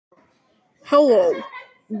Hello,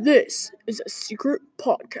 this is a secret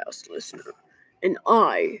podcast listener, and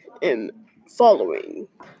I am following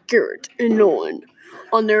Garrett and Nolan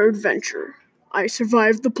on their adventure. I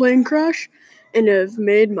survived the plane crash and have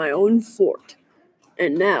made my own fort,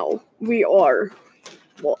 and now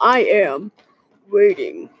I am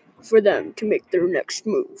waiting for them to make their next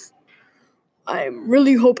move. I am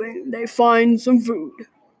really hoping they find some food,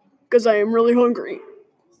 because I am really hungry.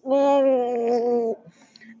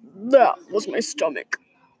 That was my stomach.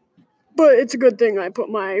 But it's a good thing I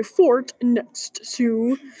put my fort next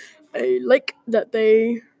to a lake that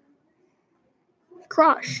they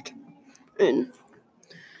crashed in.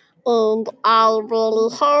 And I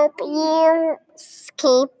really hope you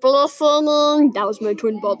keep listening. That was my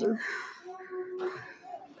twin brother.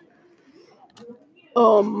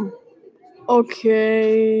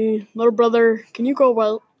 Okay. Little brother, can you go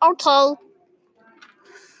away? Okay.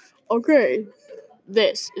 Okay.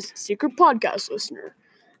 This is the Secret Podcast Listener,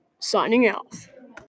 signing out.